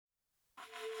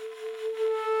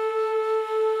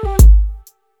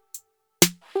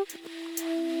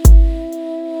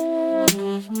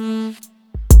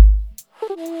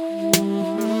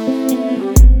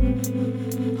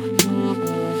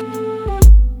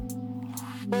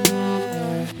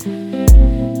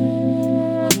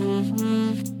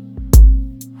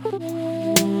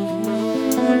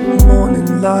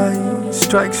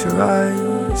strikes your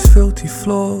eyes, filthy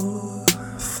floor,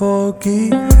 foggy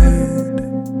head.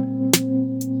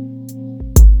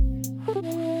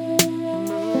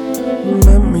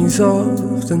 Memories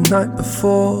of the night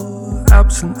before,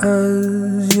 absent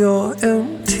as your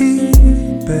empty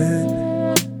bed.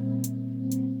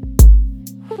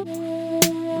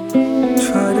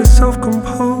 Try to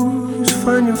self-compose,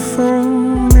 find your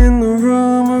phone in the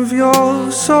room of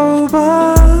your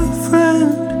sober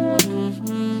friend.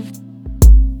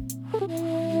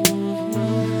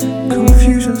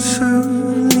 Confusion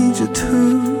soon leads you to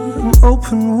an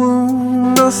open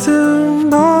wound, nothing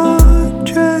but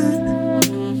dread.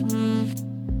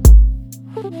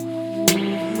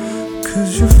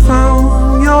 'Cause you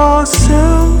found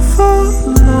yourself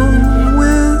alone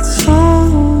with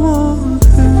someone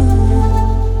who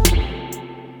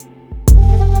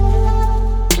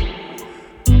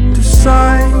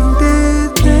decided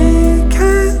they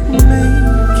can't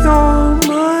make your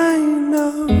mind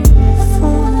up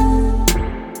for you.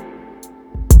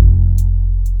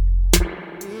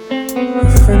 A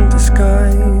friend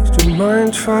disguised, your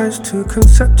mind tries to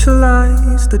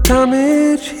conceptualize the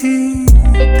damage he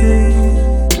did.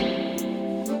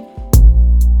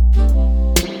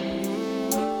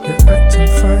 You're acting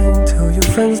fine till your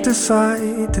friends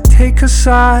decide to take a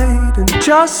side and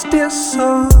just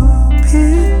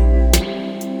disappear.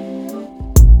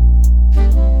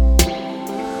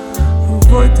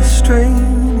 Avoid the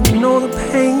strain, ignore the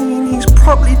pain. He's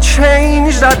probably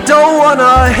changed, I don't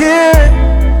wanna hear it.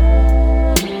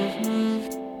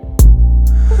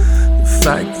 The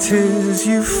fact is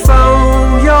you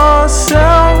found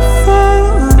yourself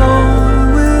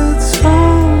alone with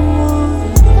someone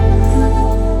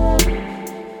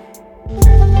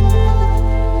who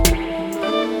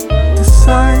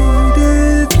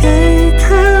decided they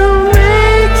can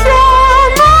make your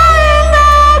mind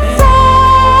up for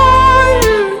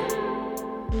you.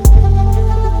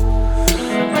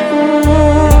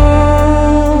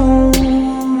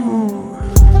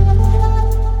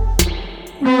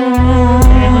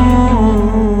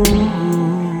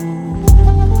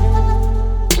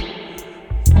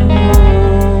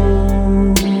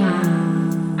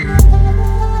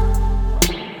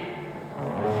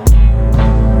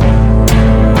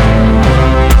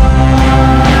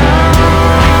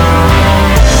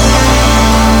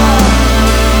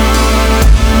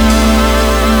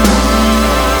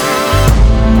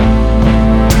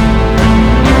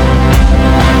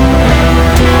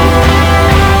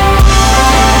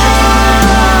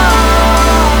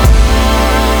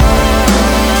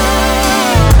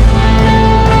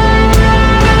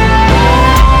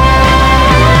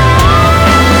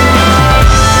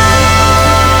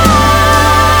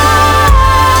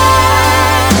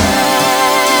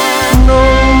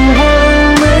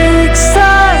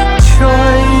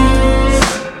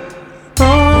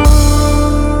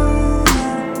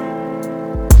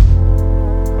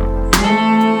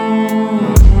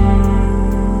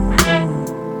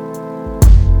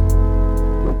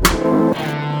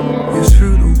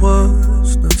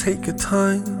 Take your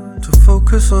time to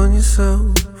focus on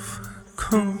yourself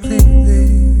completely,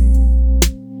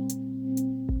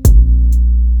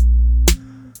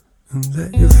 and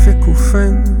let your fickle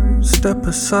friends step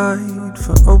aside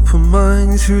for open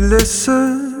minds who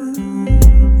listen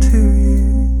to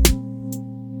you.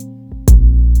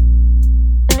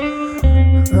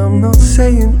 I'm not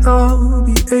saying I'll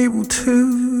be able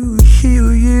to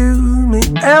heal you,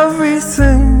 make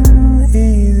everything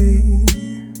easy.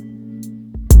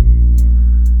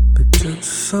 Just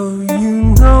so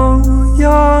you know,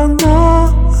 you're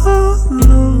not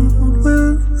alone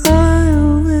when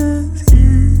I'm with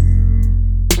you.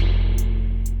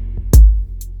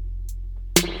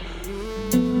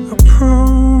 I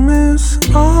promise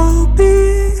I'll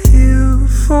be here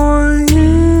for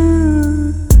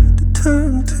you to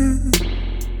turn to.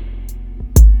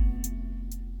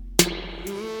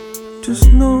 Just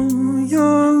know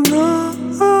you're not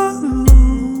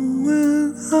alone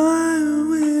when I'm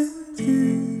with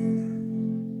you.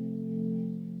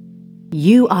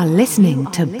 You are listening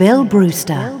to Bill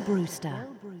Brewster.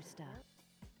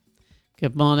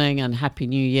 Good morning and Happy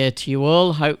New Year to you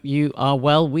all. Hope you are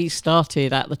well. We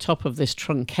started at the top of this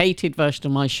truncated version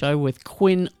of my show with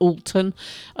Quinn Alton,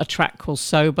 a track called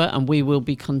Sober, and we will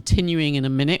be continuing in a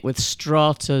minute with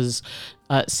Strata's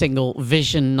single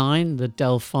Vision 9, the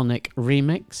Delphonic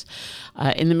remix.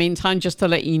 In the meantime, just to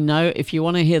let you know, if you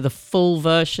want to hear the full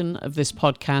version of this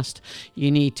podcast,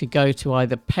 you need to go to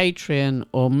either Patreon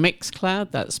or Mixcloud.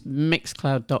 That's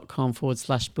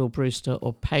mixcloud.com/Bill Brewster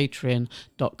or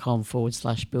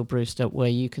patreon.com/Bill Brewster, where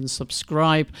you can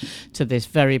subscribe to this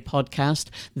very podcast.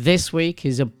 This week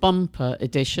is a bumper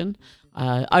edition.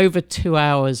 Over 2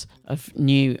 hours of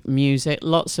new music,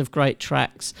 lots of great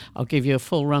tracks. I'll give you a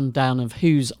full rundown of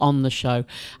who's on the show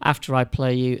after I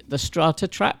play you the Strata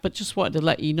track, but just wanted to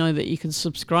let you know that you can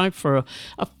subscribe for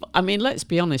I mean, let's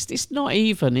be honest, it's not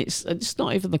even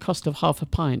the cost of half a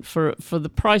pint. For the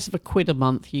price of £1 a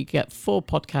month, you get 4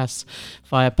 podcasts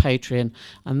via Patreon,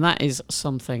 and that is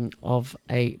something of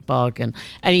a bargain.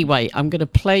 Anyway, I'm going to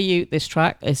play you this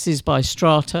track. This is by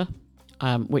Strata,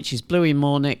 which is Bluey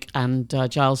Mornick and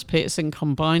Giles Peterson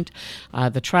combined.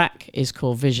 The track is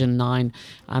called Vision 9,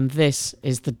 and this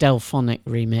is the Delphonic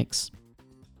remix.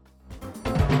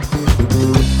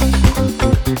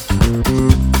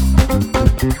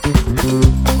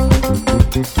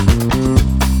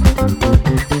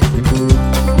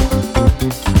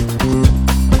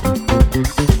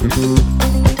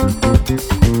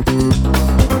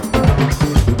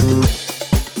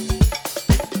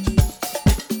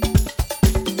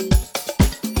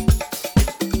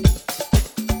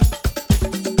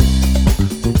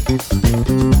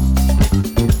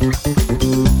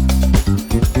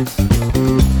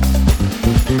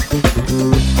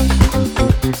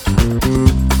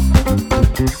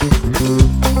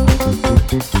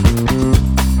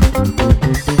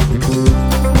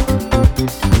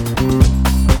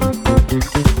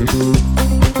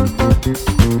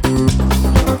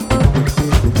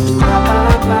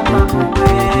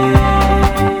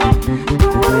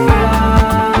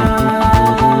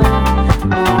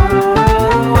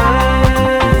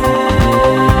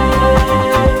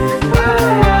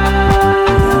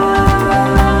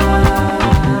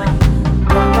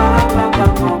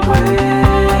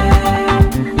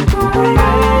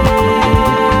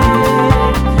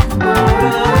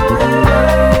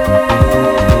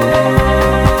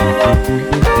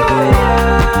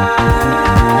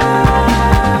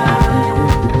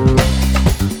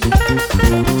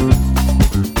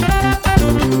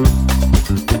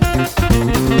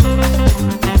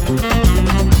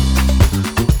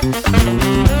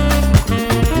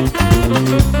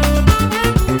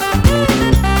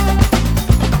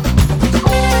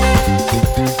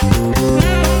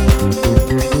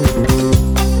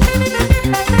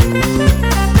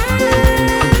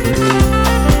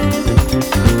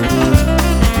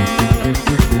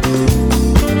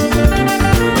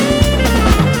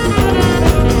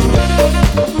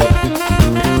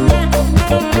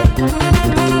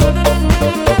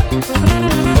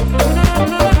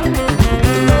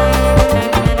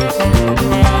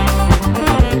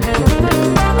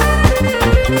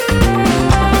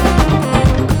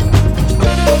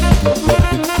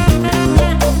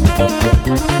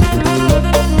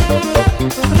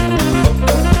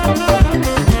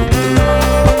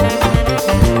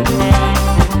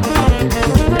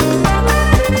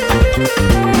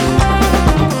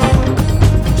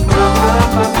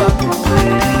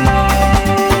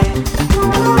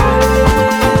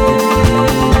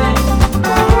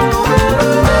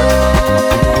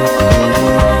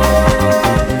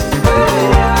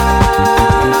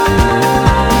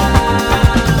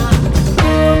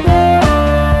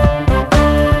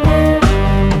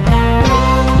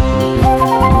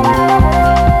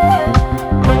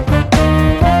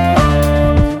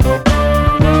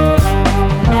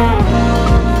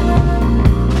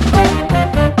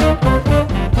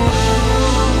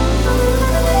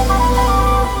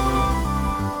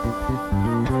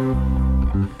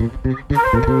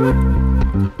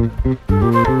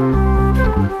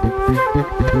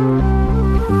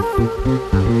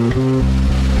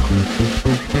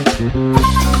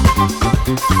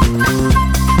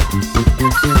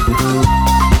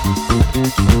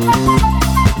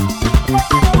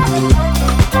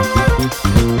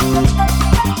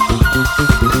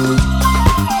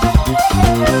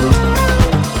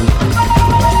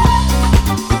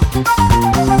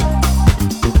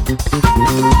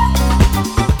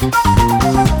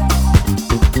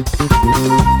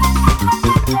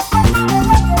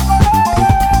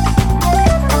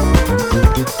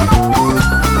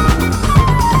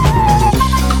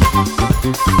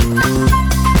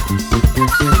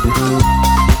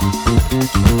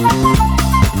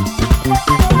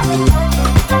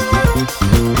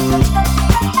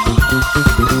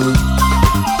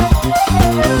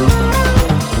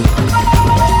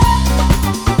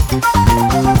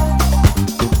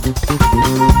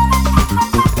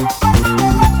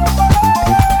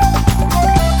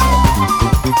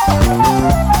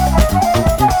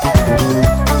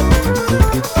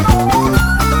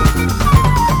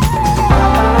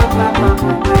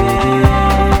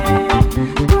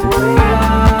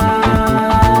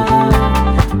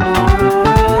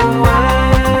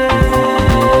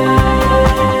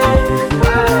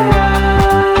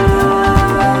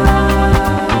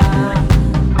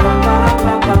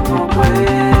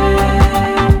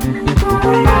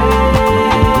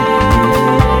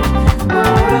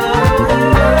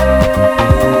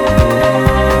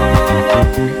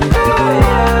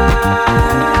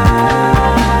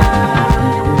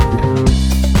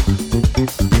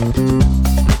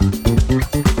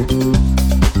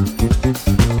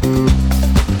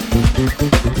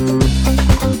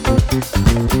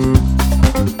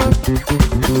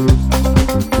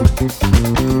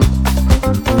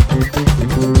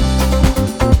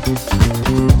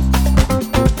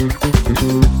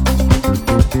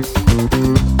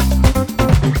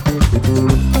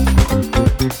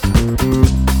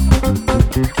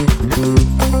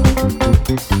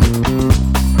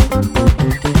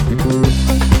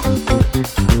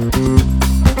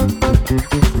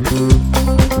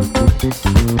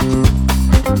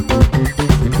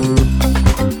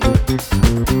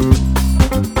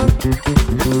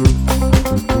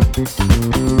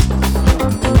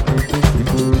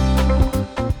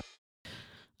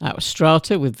 was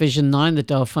Strata with Vision 9, the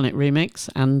Delphonic remix.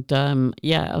 And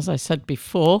as I said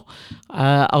before,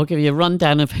 I'll give you a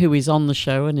rundown of who is on the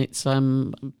show, and it's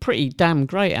pretty damn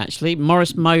great, actually.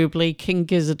 Maurice Mobley, King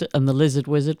Gizzard and the Lizard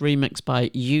Wizard, remixed by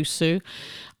Yusu.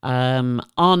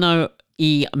 Arnaud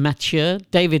E. Mathieu,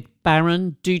 David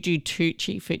Barron, Dudu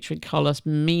Tucci featuring Carlos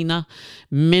Mina,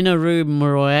 Minoru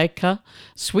Muroeka,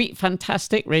 Sweet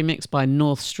Fantastic remixed by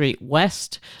North Street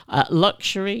West,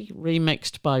 Luxury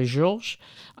remixed by Georges,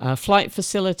 Flight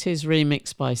Facilities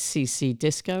remixed by CC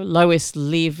Disco, Lois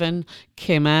Leven,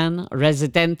 Kim Ann,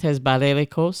 Residentes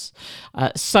Balelicos,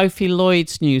 Sophie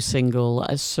Lloyd's new single,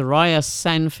 Soraya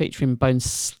Sen featuring Bone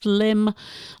Slim,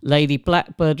 Lady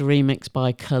Blackbird remixed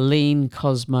by Colleen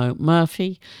Cosmo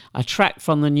Murphy, a track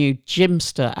from the new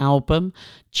Jimster album,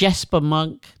 Jesper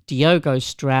Monk, Diogo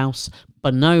Strauss,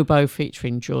 Bonobo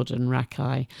featuring Jordan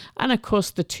Rakai, and of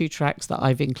course the 2 tracks that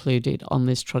I've included on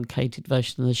this truncated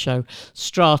version of the show,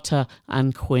 Strata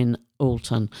and Quinn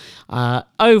Alton.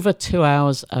 Over 2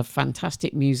 hours of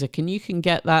fantastic music, and you can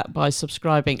get that by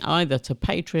subscribing either to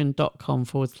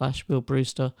patreon.com/Bill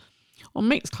Brewster or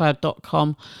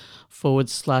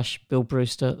mixcloud.com/Bill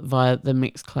Brewster via the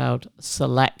Mixcloud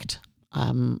Select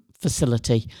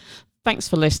facility. Thanks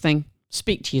for listening.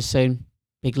 Speak to you soon.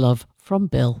 Big love from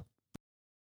Bill.